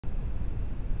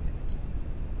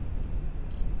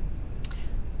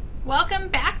Welcome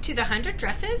back to the 100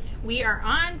 Dresses. We are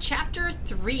on chapter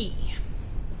 3.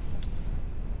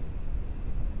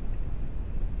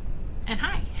 And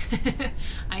hi,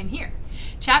 I'm here.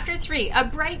 Chapter 3, A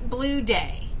Bright Blue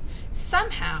Day.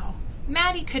 Somehow,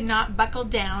 Maddie could not buckle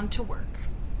down to work.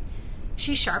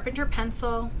 She sharpened her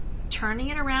pencil, turning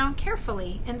it around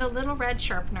carefully in the little red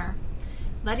sharpener,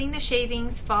 letting the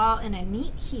shavings fall in a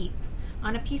neat heap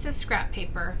on a piece of scrap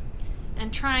paper,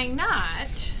 and trying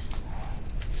not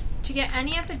to get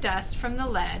any of the dust from the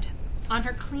lead on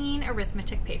her clean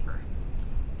arithmetic paper.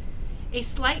 A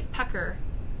slight frown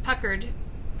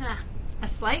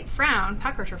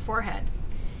puckered her forehead.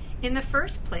 In the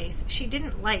first place, she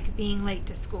didn't like being late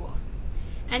to school.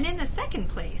 And in the second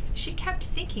place, she kept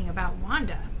thinking about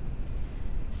Wanda.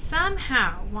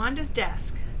 Somehow, Wanda's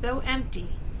desk, though empty,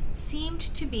 seemed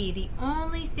to be the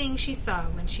only thing she saw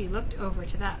when she looked over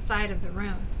to that side of the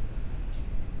room.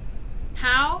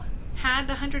 How had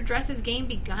the 100 Dresses game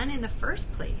begun in the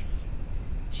first place?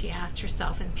 She asked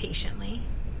herself impatiently.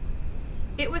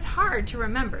 It was hard to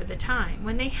remember the time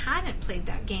when they hadn't played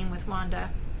that game with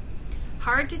Wanda.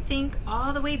 Hard to think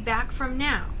all the way back from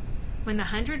now, when the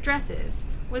 100 Dresses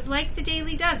was like the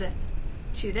Daily Dozen,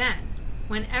 to then,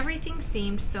 when everything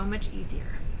seemed so much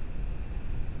nicer.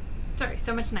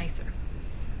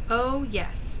 Oh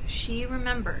yes, she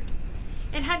remembered.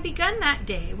 It had begun that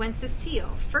day when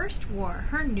Cecile first wore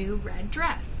her new red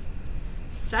dress.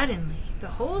 Suddenly, the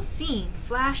whole scene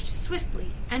flashed swiftly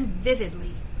and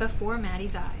vividly before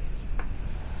Maddie's eyes.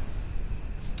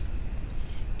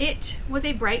 It was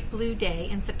a bright blue day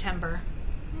in September.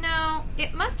 No,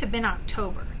 it must have been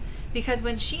October, because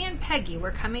when she and Peggy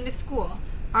were coming to school,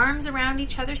 arms around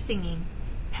each other singing,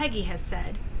 Peggy had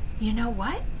said, "You know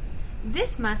what?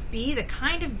 This must be the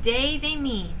kind of day they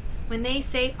mean when they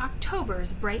say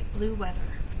October's bright blue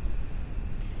weather."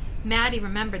 Maddie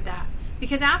remembered that,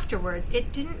 because afterwards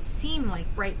it didn't seem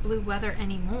like bright blue weather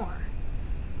anymore,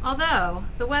 although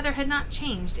the weather had not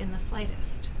changed in the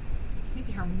slightest. So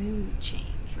maybe her mood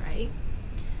changed, right?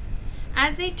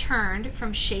 As they turned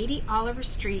from shady Oliver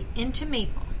Street into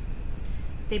Maple,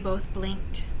 they both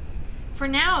blinked, for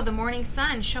now the morning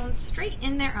sun shone straight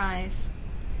in their eyes.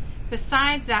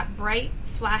 Besides that, bright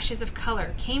flashes of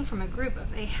color came from a group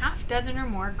of a half-dozen or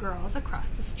more girls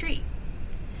across the street.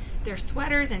 Their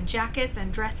sweaters and jackets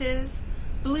and dresses,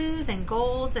 blues and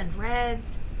golds and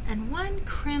reds, and one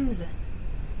crimson,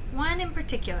 one in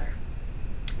particular,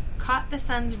 caught the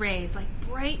sun's rays like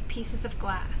bright pieces of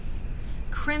glass.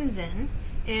 Crimson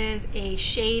is a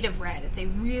shade of red. It's a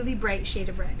really bright shade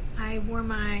of red.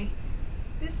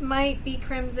 This might be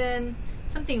crimson,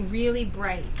 something really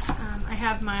bright. I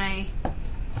have my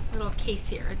little case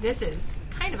here. This is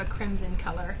kind of a crimson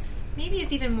color. Maybe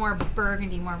it's even more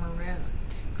burgundy, more maroon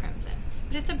crimson.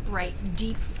 But it's a bright,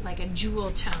 deep, like a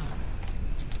jewel tone.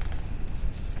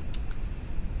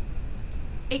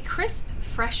 A crisp,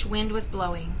 fresh wind was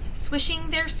blowing, swishing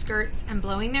their skirts and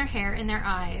blowing their hair in their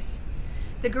eyes.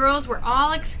 The girls were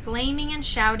all exclaiming and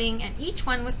shouting, and each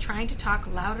one was trying to talk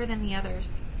louder than the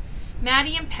others.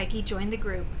 Maddie and Peggy joined the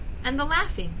group, and the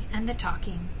laughing and the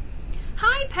talking.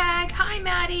 "Hi, Peg! Hi,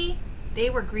 Maddie!" They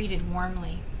were greeted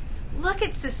warmly. "Look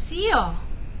at Cecile!"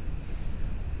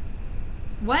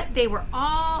 What they were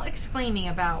all exclaiming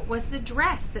about was the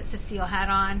dress that Cecile had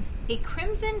on, a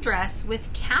crimson dress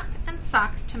with cap and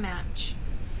socks to match.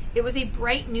 It was a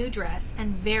bright new dress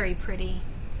and very pretty.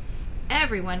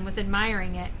 Everyone was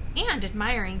admiring it and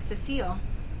admiring Cecile.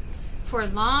 For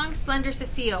long, slender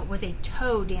Cecile was a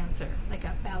toe dancer, like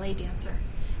a ballet dancer,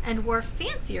 and wore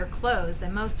fancier clothes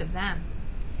than most of them.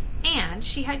 And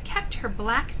she had kept her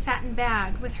black satin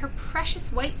bag with her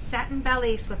precious white satin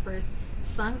ballet slippers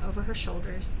slung over her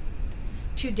shoulders.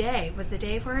 Today was the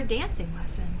day for her dancing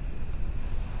lesson.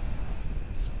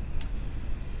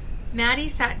 Maddie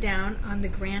sat down on the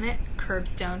granite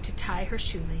curbstone to tie her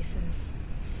shoelaces.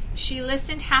 She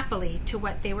listened happily to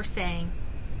what they were saying.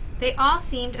 They all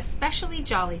seemed especially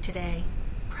jolly today,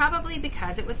 probably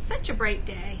because it was such a bright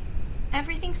day.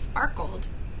 Everything sparkled.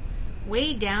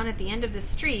 Way down at the end of the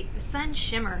street, the sun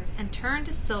shimmered and turned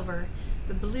to silver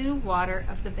the blue water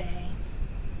of the bay.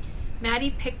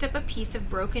 Maddie picked up a piece of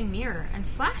broken mirror and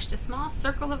flashed a small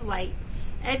circle of light,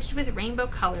 edged with rainbow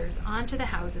colors, onto the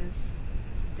houses,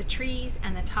 the trees,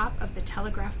 and the top of the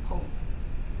telegraph pole.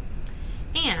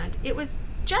 And it was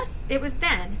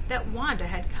then that Wanda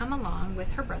had come along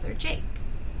with her brother Jake.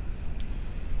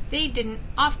 They didn't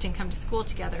often come to school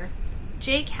together.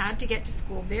 Jake had to get to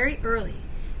school very early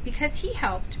because he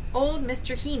helped old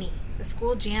Mr. Heaney, the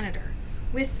school janitor,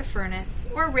 with the furnace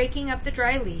or raking up the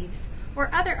dry leaves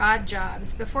or other odd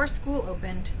jobs before school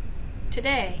opened.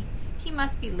 Today, he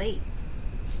must be late.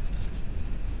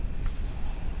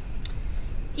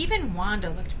 Even Wanda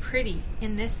looked pretty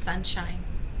in this sunshine,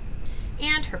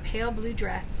 and her pale blue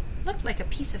dress looked like a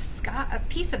piece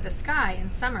of the sky in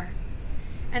summer.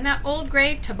 And that old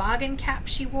gray toboggan cap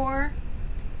she wore,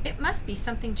 it must be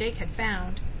something Jake had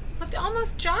found, looked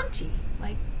almost jaunty,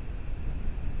 like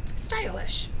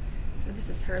stylish. So this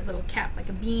is her little cap, like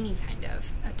a beanie kind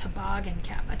of, a toboggan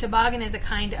cap. A toboggan is a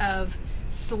kind of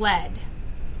sled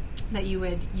that you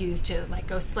would use to like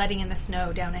go sledding in the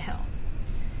snow down a hill.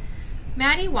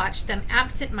 Maddie watched them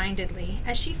absent-mindedly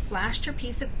as she flashed her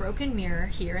piece of broken mirror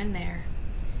here and there.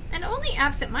 And only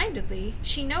absent-mindedly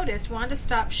she noticed Wanda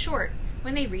stop short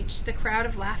when they reached the crowd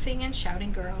of laughing and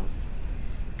shouting girls.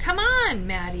 "Come on,"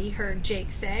 Maddie heard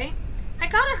Jake say. "I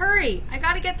gotta hurry. I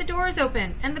gotta get the doors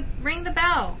open and ring the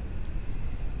bell."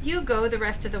 "You go the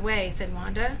rest of the way," said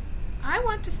Wanda. "I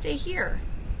want to stay here."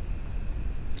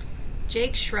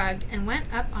 Jake shrugged and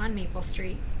went up on Maple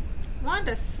Street.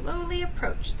 Wanda slowly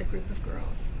approached the group of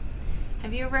girls.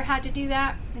 Have you ever had to do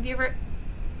that? Have you ever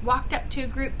walked up to a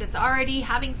group that's already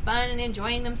having fun and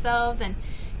enjoying themselves, and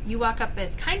you walk up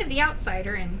as kind of the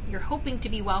outsider and you're hoping to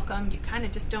be welcomed? You kind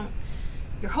of just don't,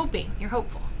 you're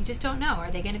hopeful. You just don't know.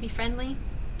 Are they going to be friendly?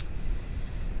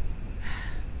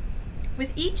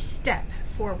 With each step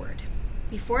forward,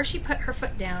 before she put her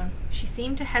foot down, she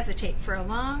seemed to hesitate for a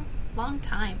long, long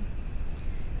time.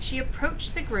 She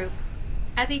approached the group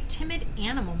as a timid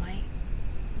animal might,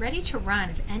 ready to run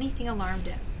if anything alarmed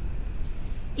it.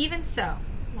 Even so,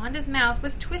 Wanda's mouth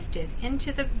was twisted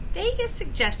into the vaguest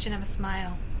suggestion of a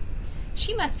smile.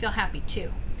 She must feel happy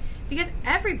too, because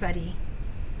everybody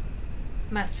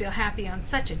must feel happy on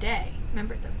such a day.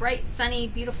 Remember, it's a bright, sunny,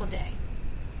 beautiful day.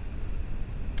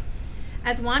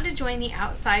 As Wanda joined the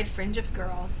outside fringe of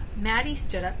girls, Maddie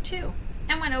stood up too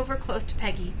and went over close to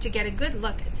Peggy to get a good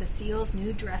look at Cecile's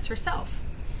new dress herself.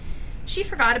 She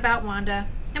forgot about Wanda,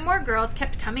 and more girls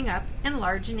kept coming up,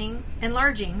 enlarging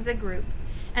the group,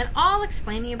 and all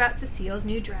exclaiming about Cecile's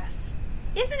new dress.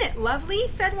 "Isn't it lovely?"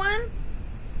 said one.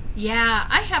 "Yeah,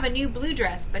 I have a new blue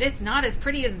dress, but it's not as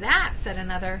pretty as that," said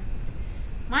another.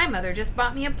 "My mother just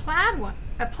bought me a plaid,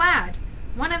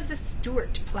 one of the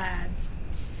Stuart plaids."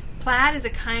 Plaid is a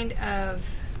kind of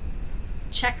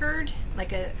checkered,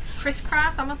 like a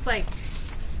crisscross, almost like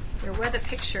there was a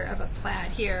picture of a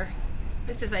plaid here.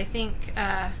 This is, I think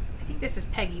this is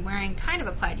Peggy wearing kind of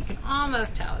a plaid. You can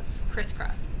almost tell it's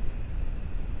crisscross.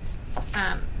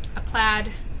 A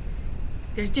plaid,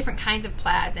 there's different kinds of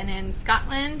plaids, and in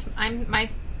Scotland, my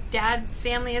dad's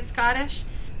family is Scottish,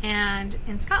 and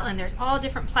in Scotland there's all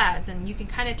different plaids, and you can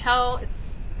kind of tell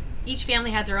each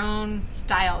family has their own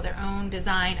style, their own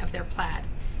design of their plaid.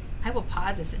 I will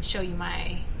pause this and show you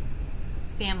my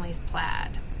family's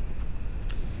plaid.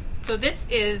 So this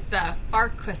is the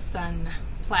Farquharson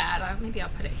plaid. Maybe I'll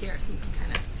put it here so you can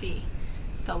kind of see.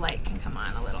 The light can come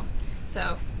on a little.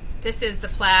 So this is the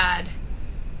plaid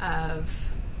of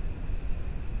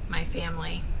my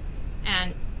family.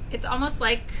 And it's almost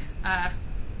like a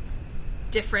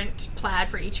different plaid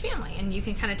for each family. And you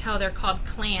can kind of tell they're called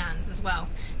clans as well.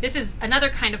 This is another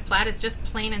kind of plaid. It's just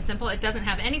plain and simple. It doesn't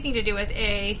have anything to do with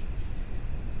a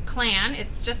clan.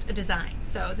 It's just a design.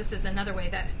 So this is another way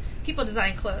that people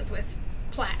design clothes, with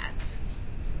plaids,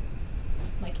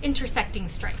 like intersecting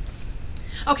stripes.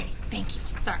 Okay, thank you.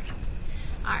 Sorry.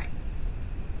 All right.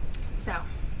 So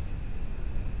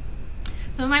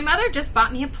my mother just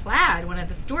bought me a plaid, one of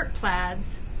the Stuart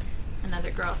plaids,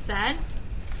 another girl said.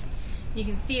 You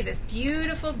can see this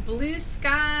beautiful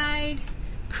blue-skied,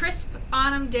 crisp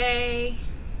autumn day,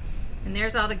 and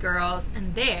there's all the girls,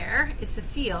 and there is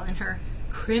Cecile in her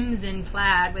crimson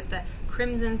plaid with the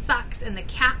crimson socks and the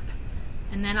cap.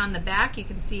 And then on the back you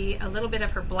can see a little bit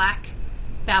of her black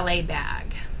ballet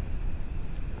bag.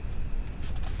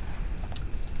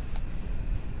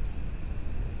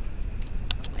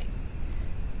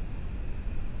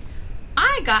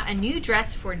 "I got a new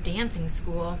dress for dancing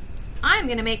school. I'm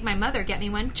going to make my mother get me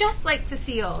one just like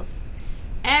Cecile's."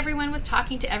 Everyone was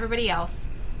talking to everybody else.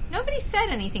 Nobody said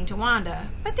anything to Wanda,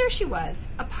 but there she was,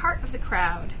 a part of the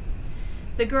crowd.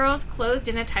 The girls closed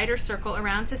in a tighter circle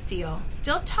around Cecile,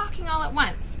 still talking all at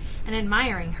once and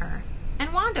admiring her,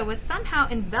 and Wanda was somehow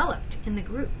enveloped in the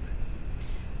group.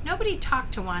 Nobody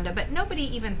talked to Wanda, but nobody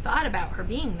even thought about her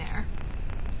being there.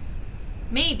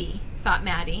 Maybe, thought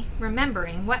Maddie,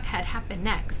 remembering what had happened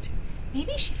next,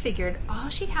 maybe she figured all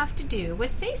she'd have to do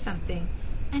was say something,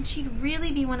 and she'd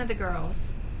really be one of the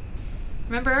girls.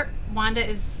 Remember, Wanda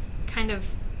is kind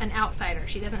of an outsider.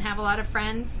 She doesn't have a lot of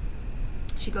friends.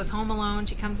 She goes home alone,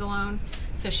 she comes alone,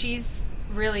 so she's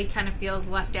really kind of feels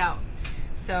left out.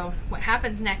 So what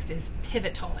happens next is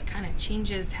pivotal. It kind of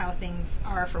changes how things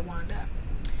are for Wanda.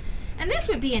 And this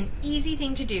would be an easy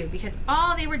thing to do because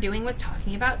all they were doing was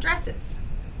talking about dresses.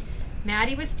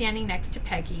 Maddie was standing next to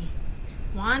Peggy.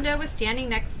 Wanda was standing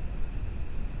next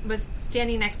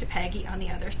to Peggy on the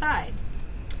other side.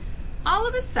 All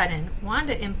of a sudden,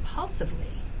 Wanda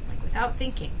impulsively, like without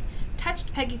thinking,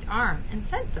 touched Peggy's arm and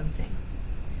said something.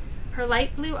 Her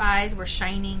light blue eyes were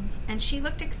shining, and she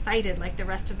looked excited like the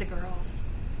rest of the girls.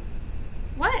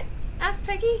 "What?" asked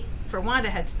Peggy, for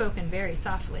Wanda had spoken very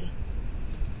softly.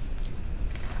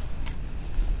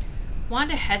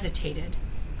 Wanda hesitated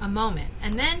a moment,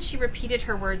 and then she repeated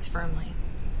her words firmly.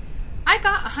 "I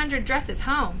got 100 dresses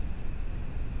home."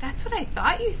 "That's what I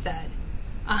thought you said.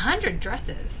 100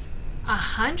 dresses.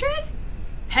 100?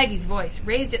 Peggy's voice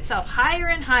raised itself higher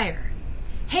and higher.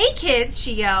 "Hey, kids,"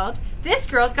 she yelled. "This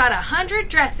girl's got 100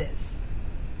 dresses."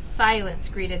 Silence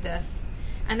greeted this,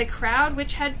 and the crowd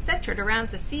which had centered around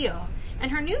Cecile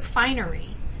and her new finery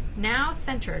now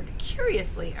centered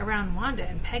curiously around Wanda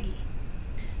and Peggy.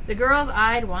 The girls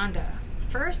eyed Wanda,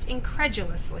 first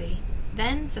incredulously,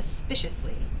 then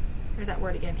suspiciously. There's that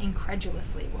word again,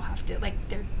 incredulously. We'll have to,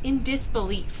 they're in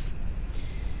disbelief.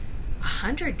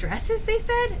 100 dresses, they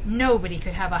said? Nobody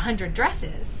could have 100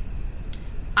 dresses.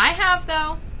 I have,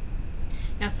 though.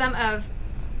 Now, some of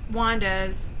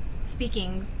Wanda's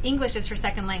speaking English is her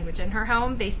second language. In her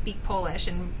home, they speak Polish,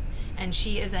 and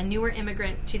she is a newer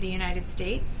immigrant to the United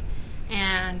States.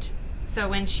 And so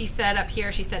when she said up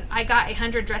here, she said, "I got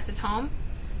 100 dresses home."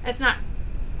 It's not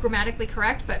grammatically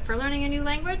correct, but for learning a new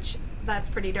language, that's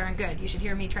pretty darn good. You should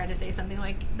hear me try to say something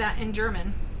like that in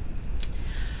German.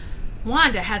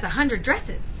 "Wanda has 100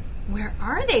 dresses. Where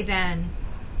are they then?"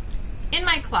 "In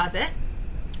my closet."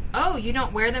 "Oh, you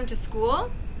don't wear them to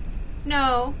school?"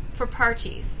 "No, for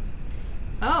parties."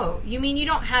 "Oh, you mean you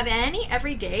don't have any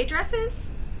everyday dresses?"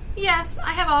 "Yes,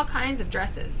 I have all kinds of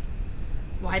dresses."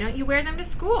 "Why don't you wear them to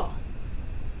school?"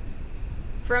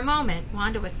 For a moment,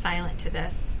 Wanda was silent to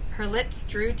this. Her lips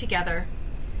drew together.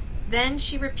 Then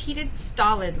she repeated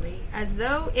stolidly, as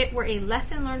though it were a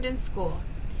lesson learned in school.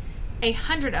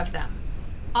 100 of them,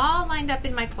 all lined up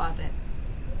in my closet."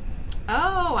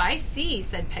 "Oh, I see,"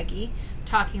 said Peggy,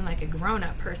 talking like a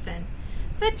grown-up person.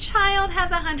 "The child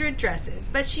has 100 dresses,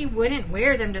 but she wouldn't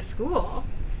wear them to school.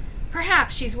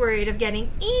 Perhaps she's worried of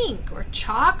getting ink or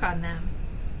chalk on them."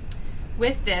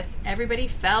 With this, everybody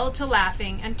fell to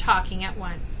laughing and talking at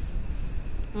once.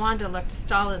 Wanda looked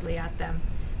stolidly at them,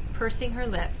 pursing her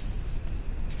lips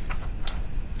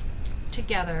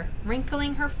together,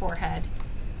 wrinkling her forehead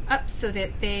up so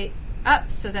that the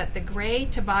gray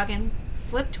toboggan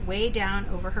slipped way down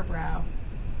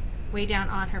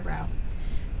on her brow.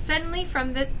 Suddenly,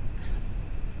 from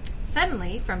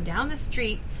down the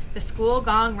street, the school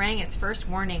gong rang its first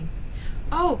warning.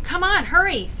 "Oh, come on,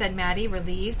 hurry," said Maddie,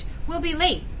 relieved. "We'll be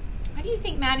late." Why do you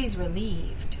think Maddie's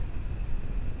relieved?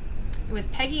 It was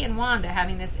Peggy and Wanda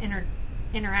having this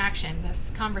interaction,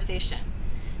 this conversation.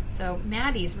 So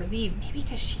Maddie's relieved, maybe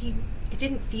because it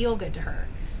didn't feel good to her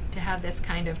to have this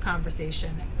kind of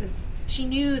conversation. She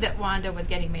knew that Wanda was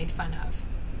getting made fun of.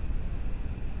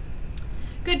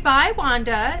 "Goodbye,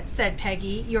 Wanda," said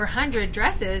Peggy. "Your 100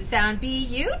 dresses sound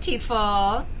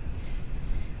beautiful."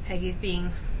 Peggy's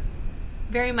being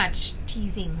very much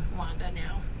teasing Wanda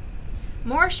now.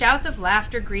 More shouts of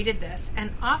laughter greeted this,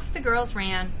 and off the girls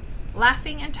ran,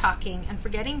 laughing and talking and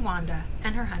forgetting Wanda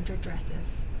and her 100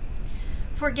 dresses.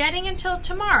 Forgetting until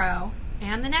tomorrow,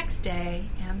 and the next day,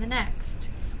 and the next,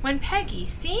 when Peggy,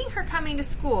 seeing her coming to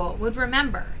school, would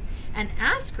remember and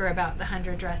ask her about the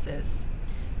 100 dresses.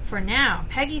 For now,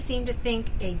 Peggy seemed to think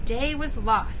a day was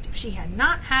lost if she had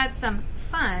not had some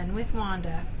fun with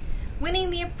Wanda, winning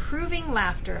the approving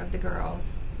laughter of the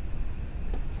girls.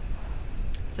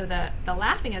 So the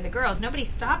laughing of the girls, nobody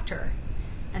stopped her.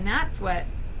 And that's what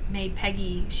made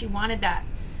Peggy, she wanted that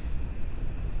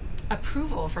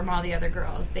approval from all the other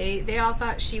girls. They all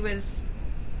thought she was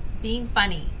being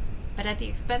funny, but at the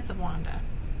expense of Wanda.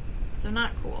 So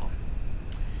not cool.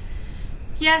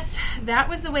 Yes, that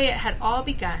was the way it had all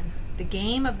begun, the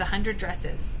game of the 100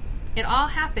 dresses. It all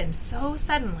happened so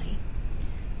suddenly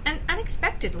and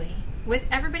unexpectedly, with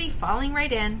everybody falling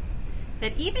right in,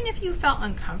 that even if you felt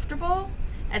uncomfortable,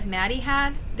 as Maddie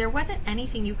had, there wasn't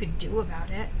anything you could do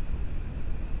about it.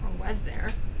 Or was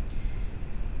there?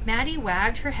 Maddie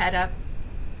wagged her head up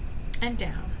and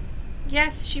down.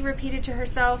 Yes, she repeated to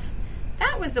herself,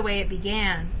 that was the way it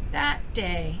began, that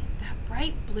day, that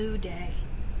bright blue day.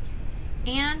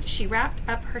 And she wrapped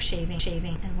up her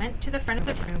shaving and went to the front of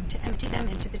the room to empty them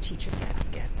into the teacher's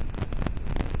basket.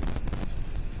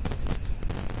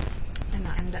 And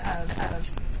the end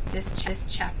of this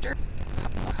chapter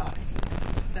called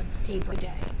the April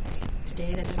Day.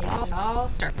 day that it all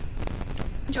started.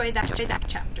 Enjoy that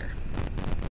chapter.